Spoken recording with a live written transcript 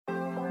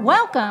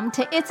Welcome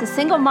to It's a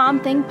Single Mom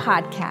Thing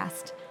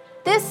podcast.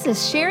 This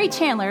is Sherry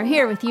Chandler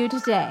here with you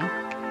today.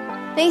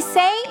 They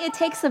say it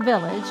takes a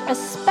village,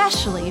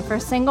 especially for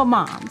single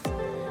moms.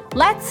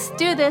 Let's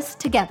do this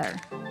together.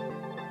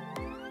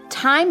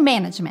 Time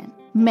management.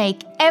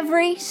 Make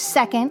every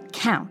second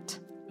count.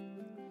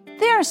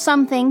 There are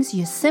some things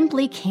you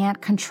simply can't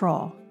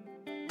control.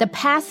 The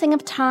passing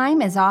of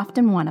time is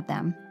often one of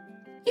them.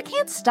 You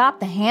can't stop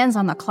the hands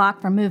on the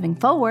clock from moving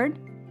forward.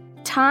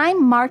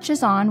 Time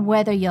marches on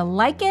whether you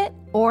like it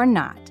or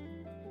not.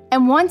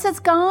 And once it's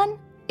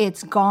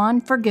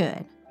gone for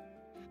good.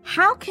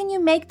 How can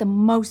you make the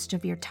most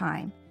of your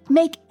time?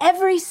 Make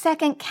every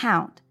second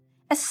count,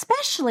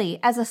 especially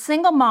as a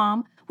single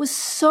mom with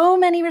so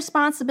many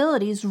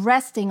responsibilities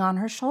resting on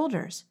her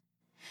shoulders.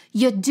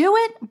 You do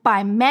it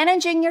by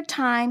managing your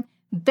time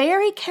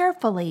very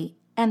carefully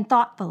and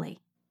thoughtfully.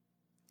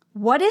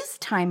 What is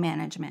time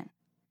management?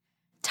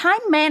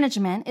 Time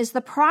management is the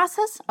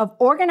process of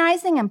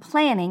organizing and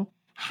planning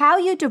how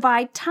you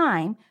divide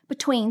time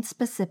between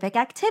specific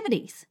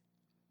activities.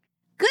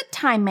 Good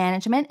time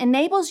management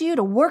enables you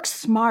to work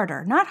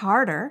smarter, not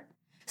harder,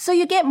 so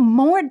you get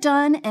more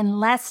done in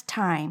less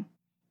time,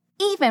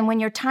 even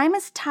when your time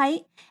is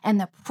tight and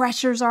the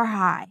pressures are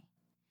high.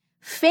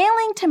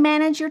 Failing to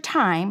manage your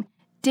time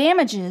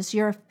damages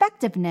your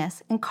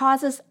effectiveness and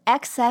causes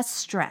excess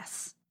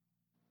stress.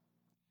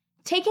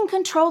 Taking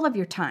control of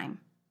your time.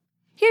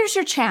 Here's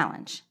your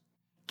challenge.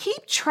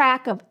 Keep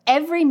track of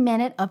every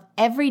minute of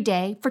every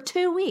day for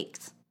 2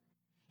 weeks.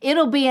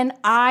 It'll be an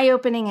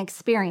eye-opening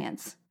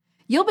experience.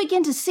 You'll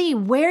begin to see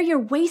where you're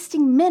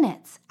wasting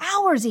minutes,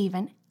 hours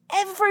even,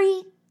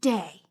 every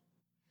day.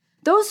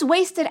 Those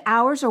wasted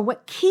hours are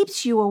what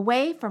keeps you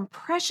away from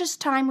precious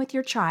time with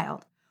your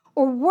child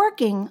or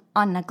working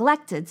on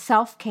neglected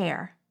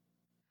self-care.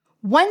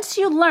 Once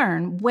you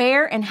learn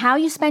where and how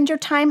you spend your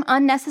time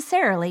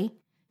unnecessarily,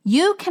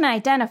 you can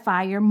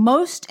identify your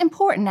most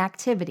important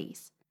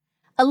activities.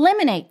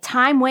 Eliminate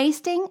time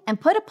wasting and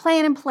put a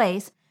plan in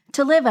place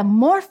to live a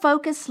more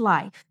focused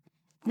life.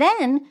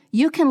 Then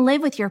you can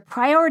live with your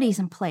priorities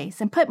in place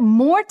and put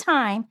more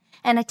time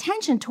and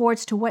attention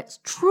towards what's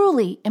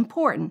truly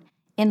important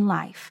in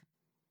life.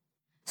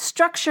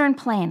 Structure and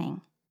planning.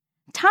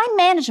 Time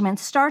management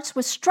starts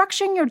with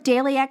structuring your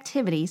daily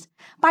activities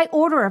by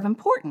order of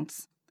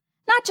importance.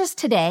 Not just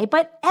today,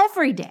 but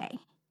every day.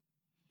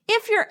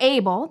 If you're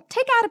able,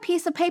 take out a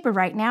piece of paper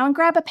right now and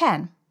grab a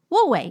pen.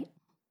 We'll wait.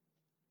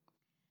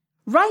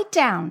 Write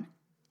down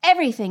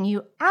everything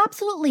you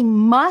absolutely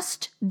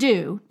must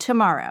do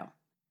tomorrow.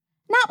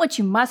 Not what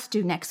you must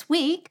do next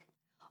week.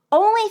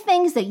 Only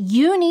things that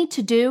you need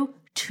to do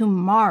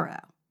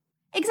tomorrow.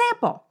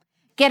 Example,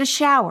 get a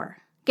shower,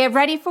 get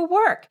ready for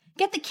work,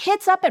 get the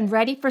kids up and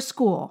ready for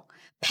school,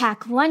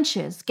 pack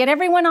lunches, get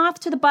everyone off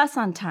to the bus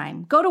on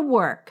time, go to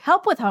work,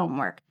 help with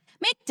homework,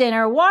 make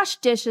dinner, wash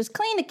dishes,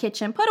 clean the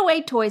kitchen, put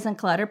away toys and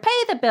clutter, pay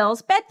the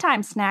bills,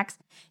 bedtime snacks,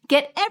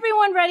 get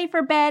everyone ready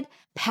for bed,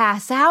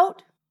 pass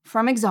out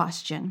from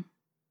exhaustion.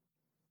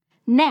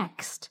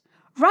 Next,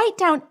 write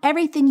down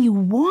everything you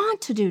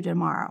want to do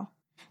tomorrow.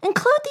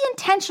 Include the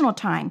intentional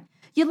time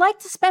you'd like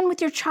to spend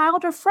with your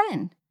child or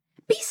friend.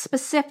 Be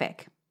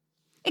specific.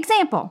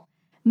 Example,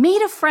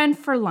 meet a friend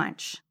for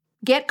lunch,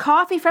 get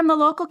coffee from the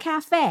local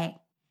cafe,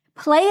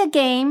 play a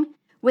game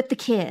with the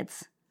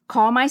kids,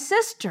 call my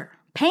sister,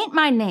 paint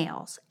my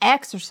nails,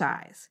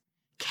 exercise,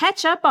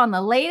 catch up on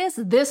the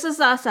latest This Is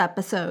Us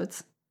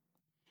episodes.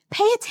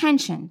 Pay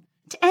attention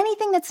to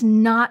anything that's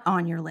not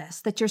on your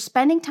list that you're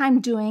spending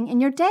time doing in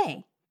your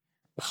day.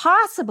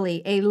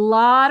 Possibly a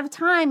lot of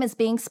time is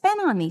being spent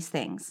on these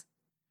things.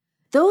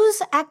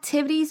 Those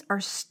activities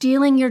are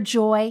stealing your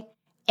joy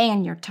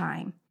and your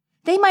time.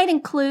 They might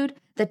include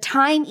the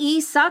time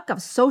suck of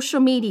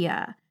social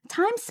media,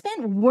 time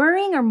spent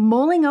worrying or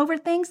mulling over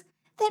things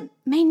that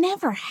may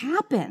never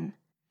happen.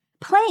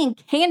 Playing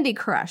Candy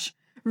Crush,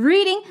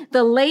 reading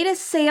the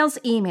latest sales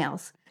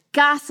emails,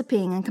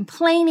 gossiping and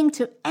complaining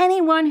to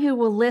anyone who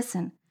will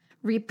listen,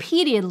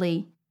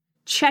 repeatedly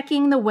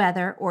checking the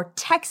weather or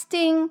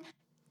texting.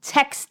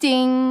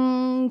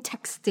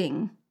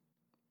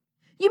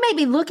 You may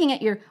be looking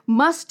at your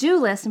must-do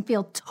list and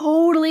feel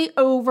totally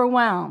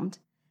overwhelmed,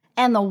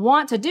 and the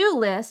want-to-do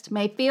list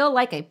may feel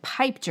like a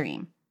pipe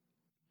dream.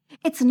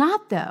 It's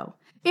not, though.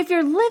 If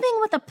you're living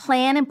with a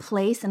plan in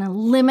place and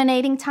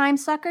eliminating time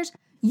suckers,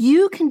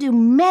 you can do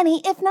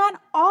many, if not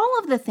all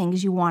of the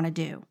things you want to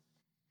do.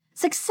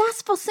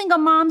 Successful single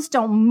moms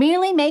don't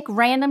merely make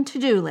random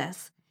to-do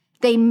lists.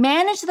 They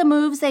manage the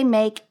moves they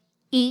make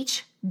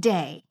each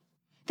day.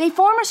 They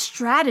form a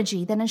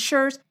strategy that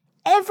ensures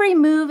every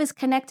move is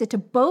connected to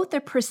both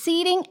their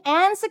preceding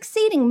and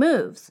succeeding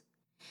moves.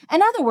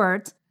 In other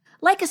words,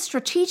 like a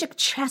strategic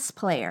chess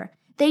player,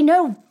 they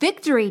know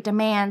victory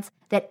demands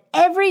that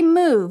every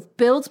move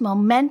builds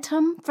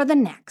momentum for the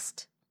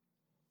next.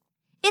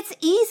 It's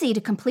easy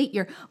to complete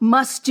your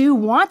must-do,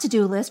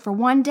 want-to-do list for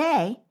one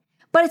day,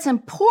 but it's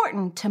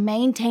important to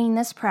maintain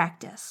this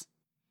practice.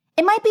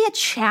 It might be a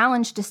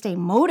challenge to stay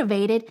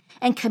motivated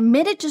and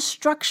committed to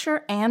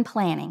structure and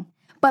planning,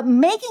 But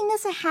making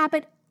this a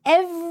habit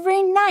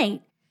every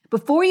night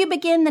before you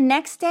begin the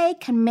next day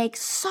can make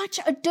such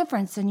a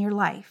difference in your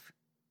life.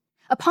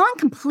 Upon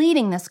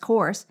completing this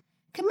course,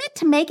 commit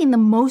to making the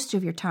most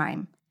of your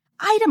time.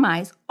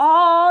 Itemize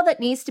all that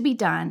needs to be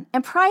done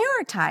and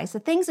prioritize the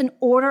things in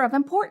order of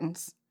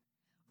importance.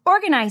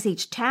 Organize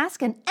each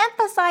task and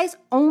emphasize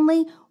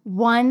only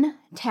one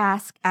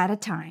task at a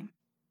time.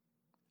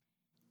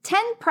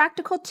 10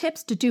 practical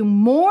tips to do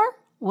more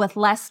with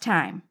less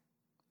time.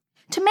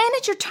 To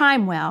manage your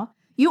time well,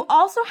 you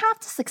also have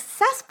to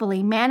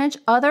successfully manage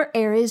other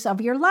areas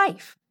of your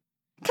life.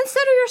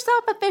 Consider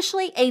yourself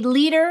officially a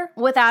leader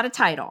without a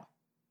title.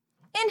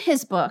 In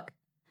his book,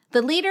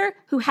 The Leader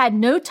Who Had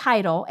No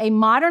Title, A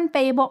Modern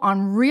Fable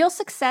on Real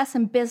Success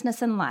in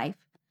Business and Life,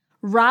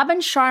 Robin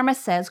Sharma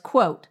says,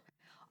 quote,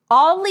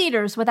 "All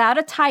leaders without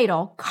a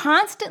title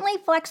constantly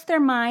flex their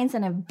minds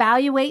and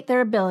evaluate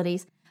their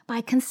abilities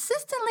by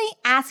consistently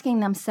asking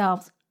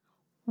themselves,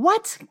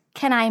 what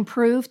can I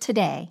improve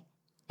today?"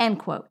 End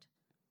quote.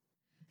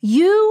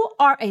 You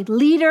are a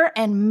leader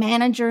and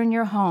manager in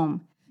your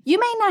home. You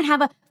may not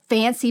have a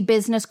fancy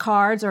business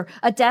cards or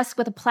a desk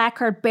with a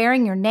placard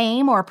bearing your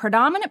name or a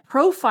predominant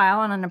profile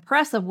on an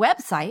impressive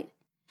website,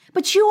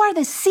 but you are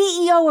the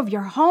CEO of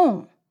your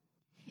home.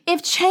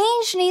 If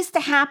change needs to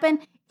happen,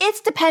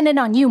 it's dependent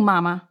on you,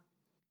 Mama.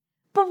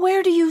 But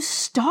where do you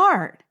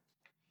start?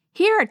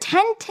 Here are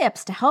 10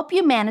 tips to help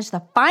you manage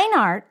the fine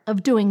art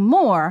of doing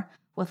more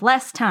with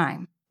less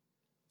time.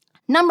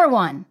 Number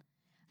 1,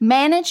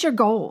 manage your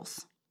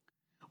goals.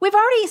 We've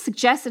already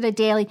suggested a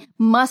daily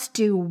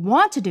must-do,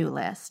 want-to-do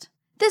list.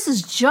 This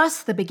is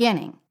just the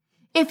beginning.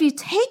 If you've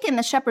taken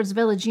the Shepherd's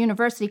Village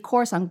University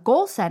course on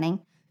goal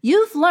setting,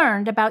 you've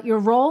learned about your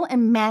role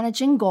in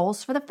managing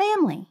goals for the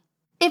family.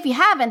 If you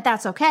haven't,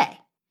 that's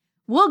okay.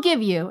 We'll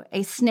give you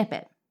a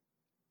snippet.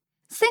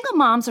 Single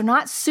moms are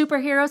not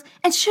superheroes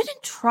and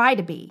shouldn't try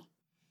to be.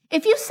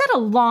 If you set a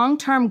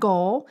long-term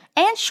goal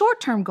and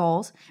short-term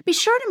goals, be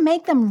sure to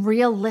make them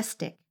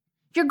realistic.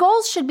 Your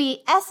goals should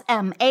be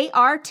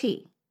SMART.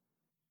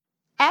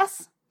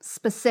 S,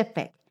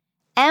 specific.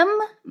 M,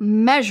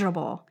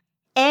 measurable.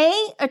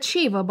 A,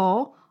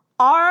 achievable.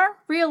 R,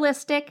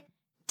 realistic.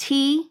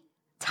 T,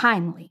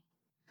 timely.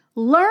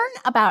 Learn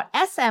about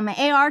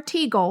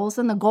SMART goals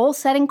in the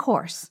goal-setting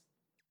course.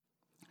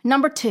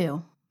 Number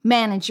 2,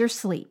 manage your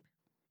sleep.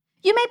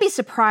 You may be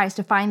surprised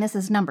to find this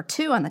as number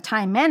 2 on the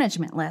time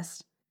management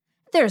list.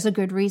 There's a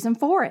good reason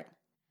for it.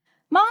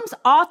 Moms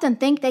often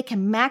think they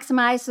can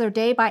maximize their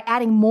day by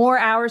adding more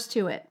hours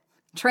to it.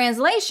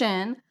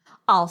 Translation,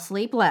 I'll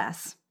sleep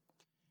less.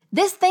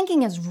 This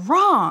thinking is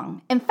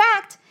wrong. In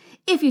fact,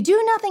 if you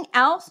do nothing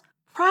else,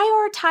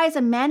 prioritize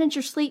and manage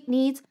your sleep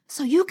needs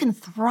so you can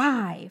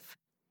thrive.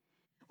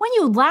 When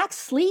you lack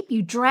sleep,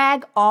 you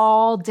drag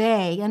all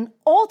day and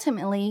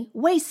ultimately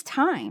waste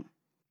time.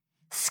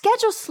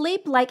 Schedule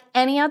sleep like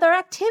any other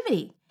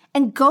activity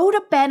and go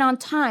to bed on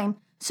time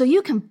so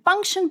you can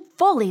function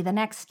fully the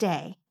next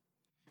day.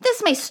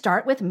 This may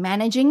start with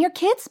managing your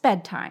kids'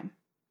 bedtime.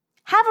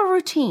 Have a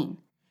routine.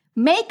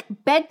 Make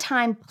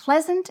bedtime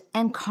pleasant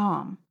and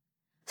calm.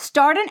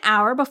 Start an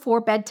hour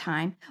before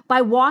bedtime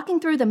by walking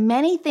through the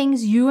many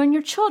things you and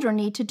your children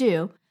need to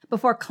do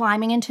before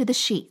climbing into the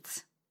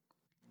sheets.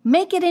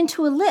 Make it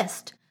into a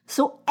list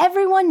so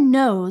everyone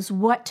knows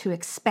what to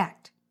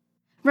expect.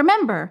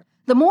 Remember,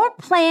 the more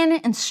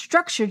planned and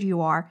structured you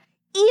are,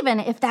 even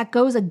if that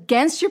goes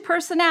against your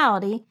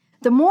personality,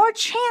 the more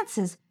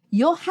chances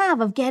you'll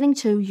have of getting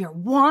to your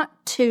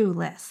want-to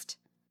list.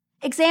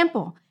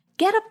 Example,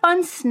 get a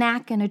fun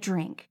snack and a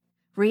drink.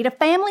 Read a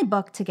family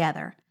book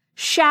together.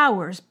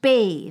 Showers,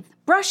 bathe,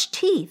 brush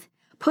teeth,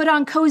 put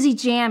on cozy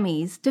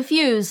jammies,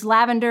 diffuse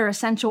lavender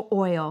essential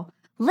oil,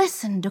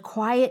 listen to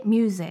quiet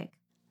music.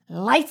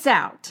 Lights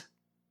out.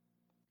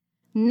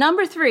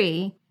 Number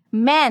 3,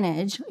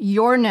 manage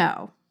your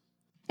no.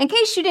 In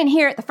case you didn't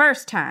hear it the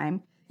first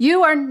time,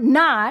 you are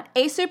not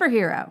a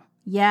superhero.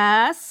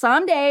 Yes,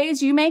 some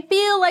days you may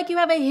feel like you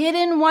have a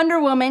hidden Wonder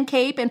Woman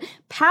cape and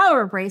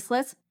power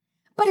bracelets,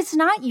 but it's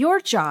not your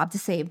job to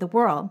save the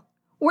world,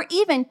 or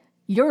even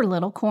your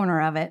little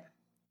corner of it.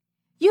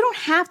 You don't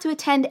have to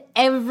attend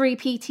every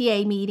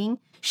PTA meeting,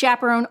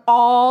 chaperone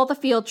all the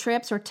field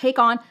trips, or take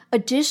on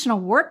additional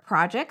work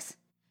projects.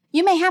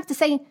 You may have to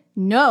say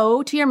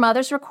no to your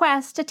mother's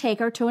request to take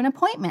her to an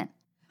appointment,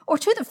 or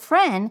to the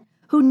friend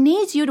who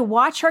needs you to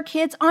watch her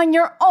kids on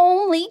your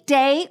only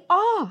day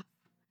off,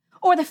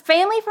 or the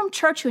family from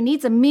church who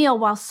needs a meal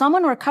while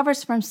someone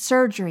recovers from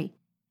surgery.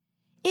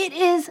 It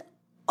is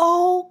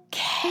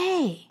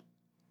okay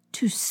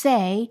to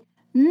say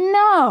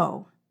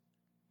no.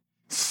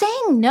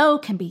 Saying no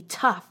can be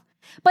tough,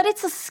 but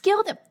it's a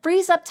skill that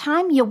frees up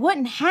time you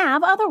wouldn't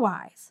have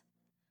otherwise.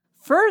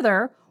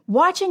 Further,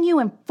 watching you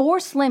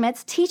enforce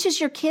limits teaches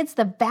your kids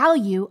the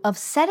value of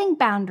setting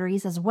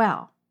boundaries as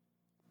well.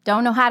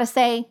 Don't know how to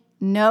say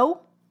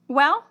no?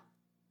 Well,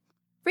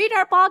 read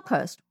our blog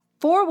post,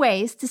 4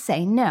 Ways to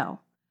Say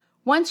No,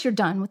 once you're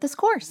done with this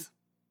course.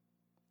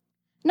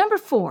 Number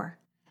 4,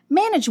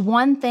 manage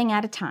one thing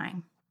at a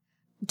time.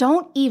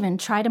 Don't even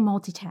try to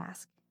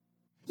multitask.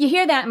 You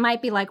hear that and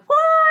might be like,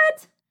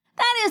 what?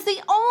 That is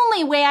the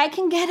only way I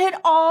can get it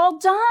all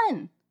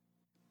done.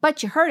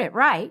 But you heard it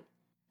right.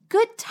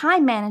 Good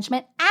time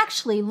management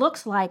actually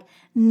looks like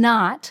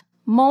not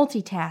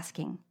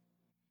multitasking.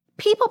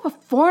 People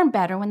perform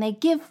better when they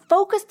give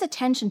focused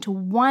attention to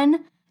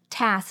one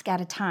task at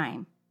a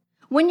time.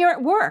 When you're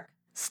at work,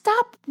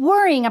 stop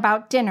worrying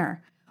about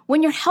dinner.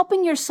 When you're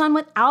helping your son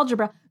with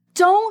algebra,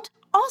 don't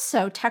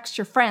also text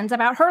your friends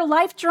about her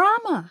life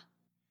drama.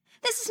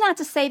 This is not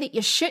to say that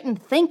you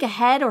shouldn't think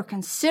ahead or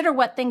consider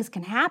what things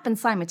can happen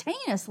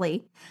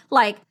simultaneously,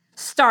 like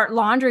start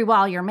laundry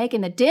while you're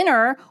making the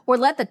dinner, or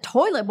let the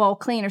toilet bowl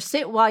cleaner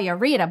sit while you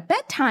read a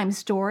bedtime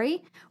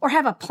story, or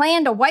have a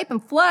plan to wipe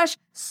and flush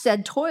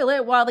said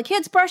toilet while the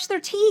kids brush their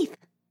teeth.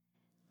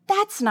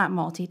 That's not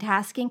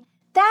multitasking.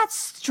 That's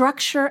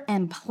structure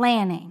and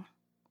planning.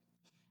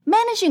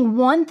 Managing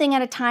one thing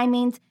at a time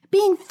means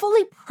being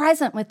fully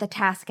present with the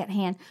task at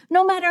hand,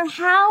 no matter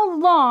how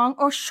long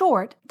or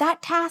short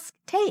that task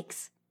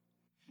takes.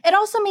 It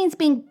also means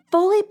being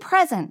fully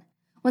present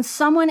when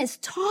someone is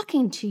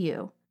talking to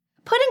you.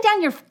 Putting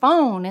down your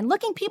phone and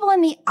looking people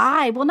in the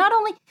eye will not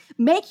only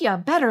make you a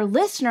better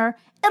listener,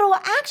 it'll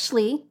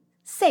actually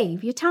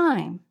save you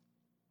time.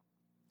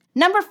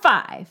 Number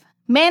 5,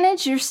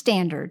 manage your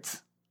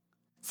standards.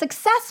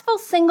 Successful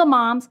single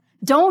moms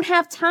don't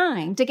have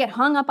time to get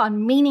hung up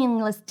on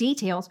meaningless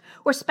details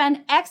or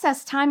spend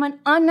excess time on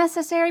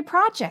unnecessary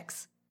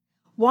projects.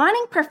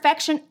 Wanting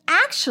perfection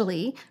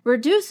actually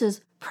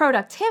reduces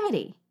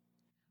productivity.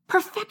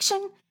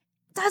 Perfection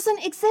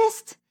doesn't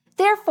exist.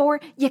 Therefore,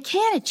 you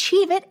can't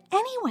achieve it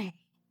anyway.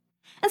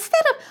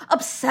 Instead of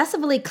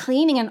obsessively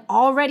cleaning an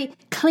already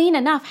clean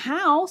enough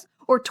house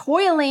or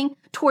toiling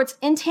towards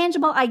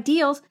intangible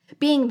ideals,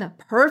 being the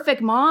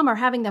perfect mom or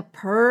having the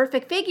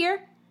perfect figure,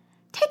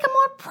 take a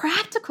more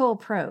practical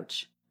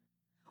approach.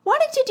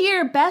 Wanting to do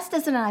your best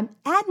is an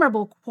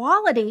admirable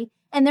quality,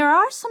 and there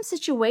are some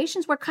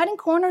situations where cutting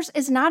corners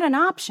is not an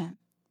option.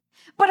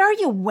 But are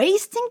you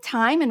wasting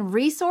time and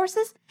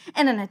resources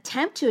in an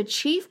attempt to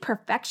achieve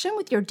perfection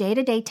with your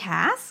day-to-day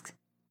tasks?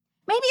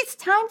 Maybe it's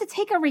time to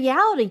take a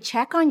reality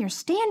check on your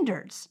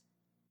standards.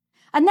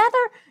 Another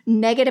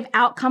negative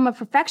outcome of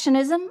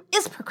perfectionism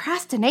is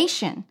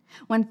procrastination.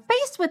 When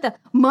faced with a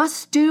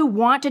must-do,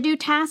 want-to-do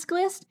task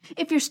list,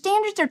 if your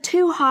standards are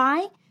too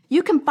high,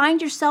 you can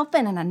find yourself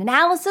in an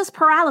analysis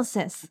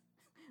paralysis.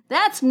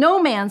 That's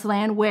no man's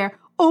land where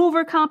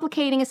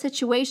overcomplicating a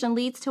situation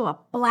leads to a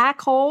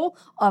black hole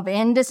of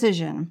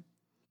indecision.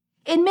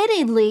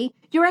 Admittedly,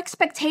 your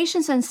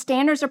expectations and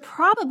standards are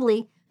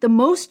probably the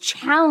most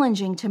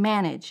challenging to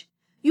manage.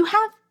 You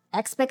have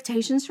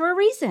expectations for a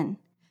reason.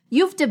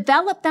 You've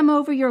developed them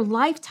over your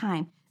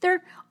lifetime.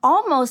 They're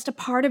almost a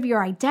part of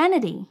your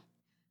identity.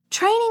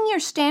 Training your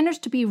standards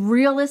to be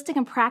realistic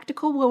and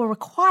practical will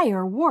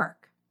require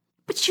work,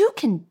 but you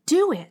can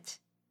do it.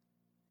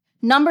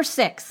 Number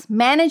 6,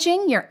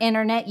 managing your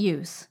internet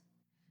use.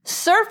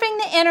 Surfing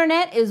the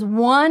internet is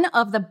one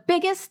of the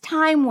biggest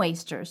time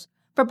wasters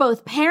for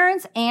both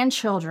parents and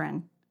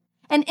children.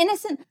 An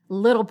innocent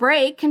little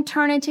break can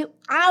turn into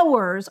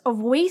hours of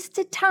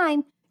wasted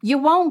time you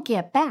won't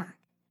get back.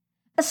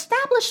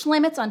 Establish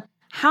limits on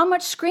how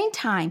much screen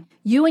time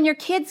you and your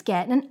kids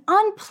get and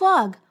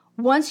unplug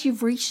once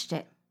you've reached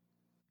it.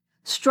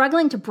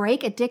 Struggling to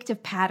break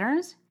addictive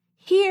patterns?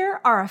 Here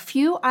are a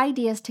few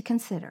ideas to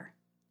consider.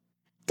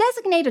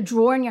 Designate a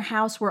drawer in your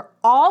house where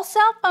all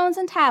cell phones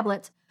and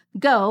tablets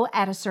go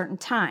at a certain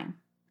time.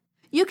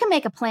 You can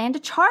make a plan to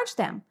charge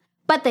them,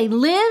 but they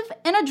live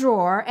in a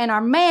drawer and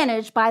are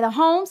managed by the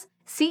home's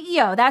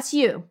CEO. That's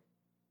you.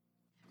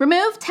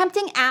 Remove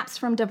tempting apps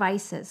from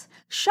devices.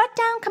 Shut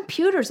down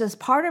computers as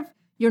part of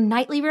your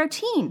nightly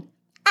routine.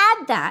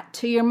 Add that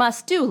to your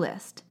must-do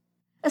list.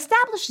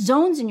 Establish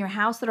zones in your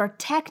house that are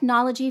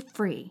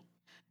technology-free.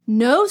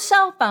 No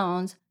cell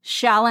phones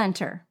shall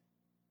enter.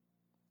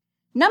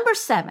 Number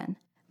 7,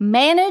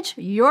 manage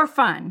your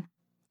fun.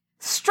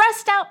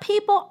 Stressed out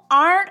people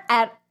aren't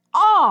at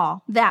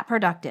all that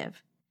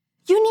productive.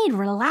 You need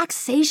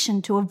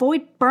relaxation to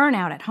avoid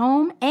burnout at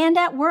home and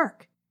at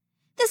work.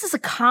 This is a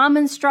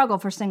common struggle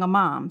for single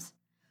moms.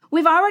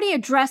 We've already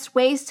addressed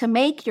ways to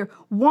make your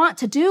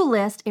want-to-do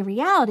list a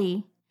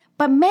reality,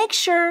 but make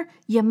sure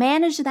you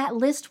manage that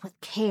list with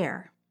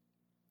care.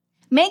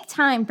 Make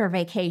time for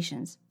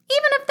vacations,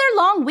 even if they're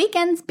long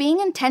weekends, being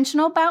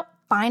intentional about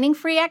finding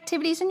free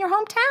activities in your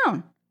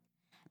hometown.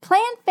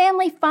 Planned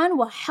family fun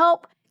will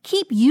help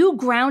keep you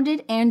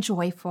grounded and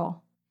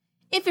joyful.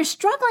 If you're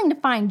struggling to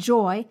find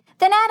joy,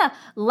 then add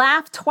a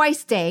laugh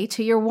twice day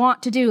to your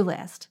want-to-do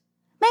list.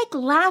 Make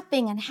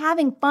laughing and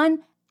having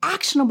fun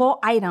actionable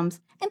items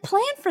and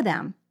plan for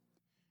them.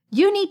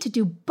 You need to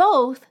do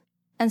both,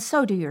 and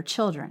so do your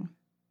children.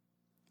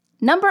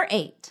 Number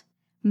 8,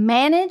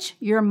 manage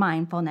your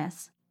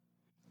mindfulness.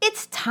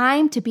 It's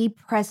time to be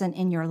present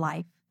in your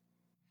life.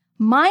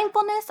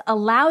 Mindfulness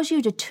allows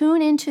you to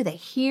tune into the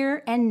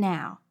here and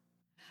now.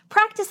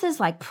 Practices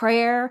like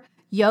prayer,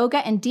 yoga,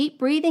 and deep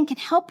breathing can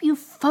help you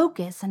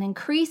focus and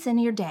increase in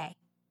your day.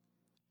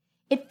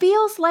 It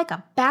feels like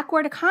a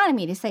backward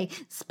economy to say,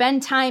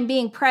 spend time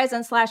being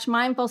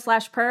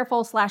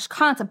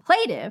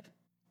present/mindful/prayerful/contemplative,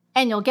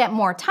 and you'll get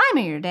more time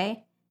in your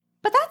day.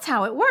 But that's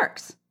how it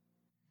works.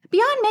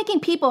 Beyond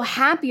making people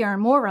happier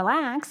and more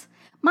relaxed,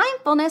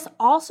 mindfulness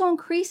also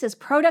increases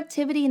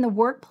productivity in the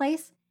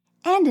workplace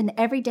and in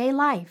everyday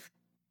life.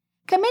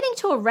 Committing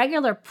to a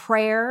regular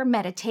prayer,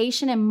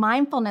 meditation, and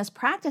mindfulness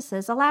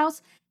practices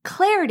allows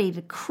clarity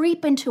to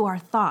creep into our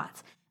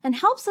thoughts and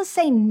helps us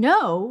say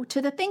no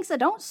to the things that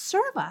don't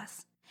serve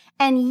us,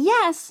 and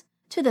yes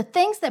to the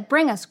things that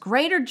bring us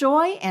greater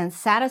joy and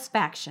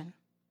satisfaction.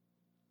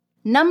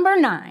 Number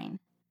 9,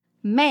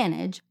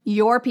 manage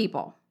your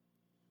people.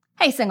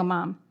 Hey, single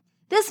mom,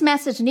 this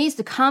message needs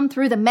to come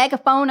through the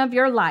megaphone of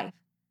your life.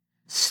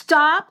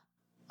 Stop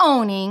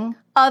owning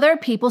other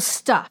people's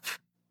stuff.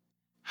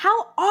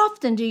 How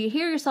often do you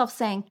hear yourself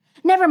saying,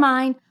 never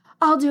mind,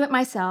 I'll do it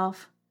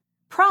myself?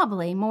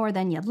 Probably more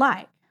than you'd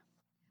like.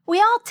 We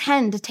all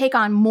tend to take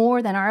on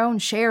more than our own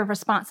share of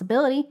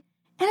responsibility,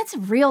 and it's a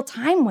real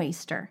time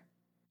waster.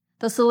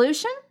 The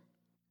solution?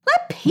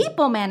 Let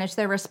people manage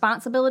their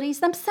responsibilities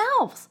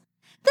themselves.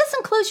 This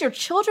includes your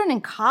children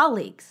and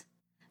colleagues.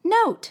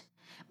 Note,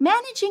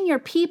 managing your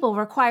people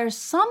requires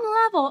some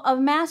level of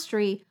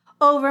mastery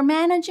over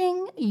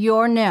managing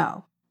your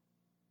no.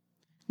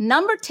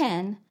 Number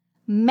 10,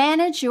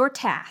 manage your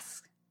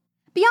tasks.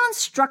 Beyond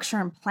structure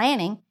and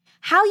planning,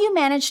 how you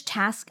manage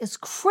tasks is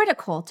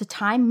critical to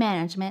time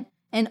management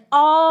and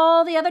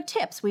all the other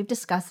tips we've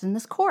discussed in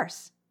this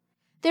course.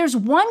 There's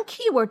one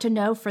keyword to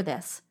know for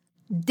this: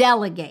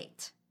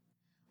 delegate.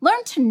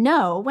 Learn to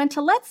know when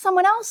to let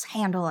someone else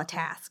handle a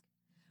task.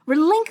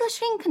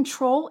 Relinquishing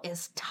control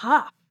is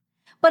tough,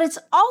 but it's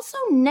also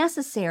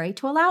necessary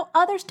to allow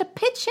others to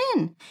pitch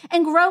in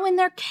and grow in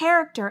their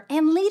character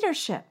and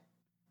leadership.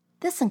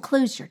 This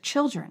includes your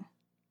children.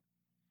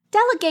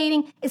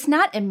 Delegating is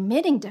not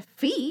admitting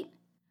defeat.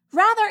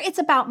 Rather, it's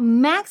about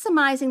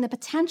maximizing the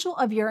potential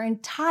of your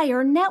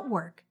entire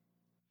network.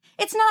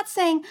 It's not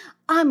saying,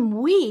 I'm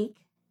weak,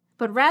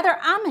 but rather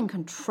I'm in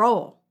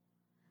control.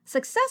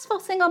 Successful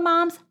single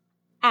moms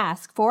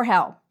ask for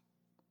help.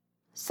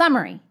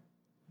 Summary: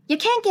 you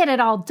can't get it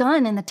all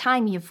done in the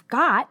time you've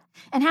got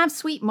and have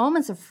sweet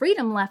moments of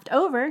freedom left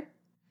over.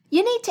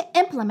 You need to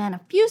implement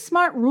a few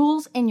smart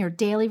rules in your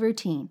daily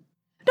routine.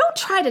 Don't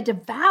try to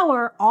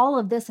devour all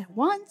of this at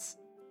once.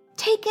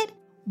 Take it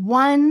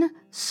one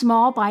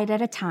small bite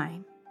at a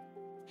time.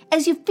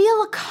 As you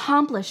feel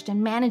accomplished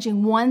in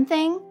managing one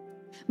thing,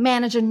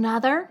 manage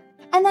another,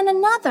 and then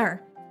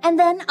another, and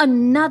then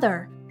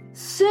another.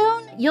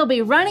 Soon, you'll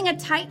be running a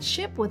tight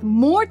ship with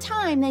more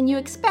time than you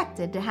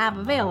expected to have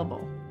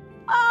available.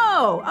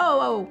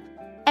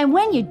 And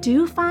when you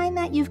do find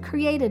that you've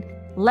created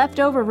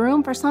leftover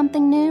room for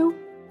something new,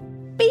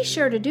 be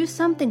sure to do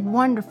something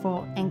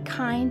wonderful and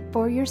kind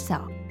for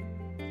yourself.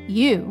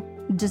 You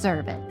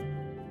deserve it.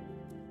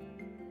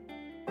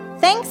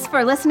 Thanks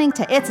for listening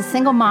to It's a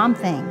Single Mom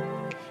Thing.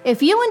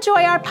 If you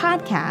enjoy our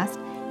podcast,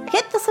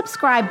 hit the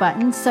subscribe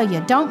button so you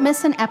don't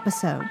miss an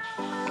episode.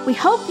 We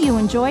hope you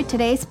enjoyed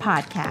today's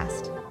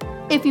podcast.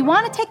 If you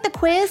want to take the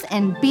quiz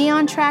and be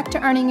on track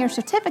to earning your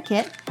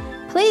certificate,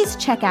 please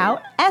check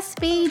out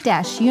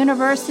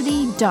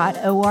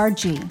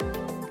sv-university.org.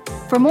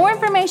 For more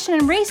information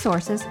and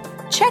resources,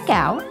 check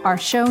out our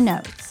show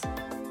notes.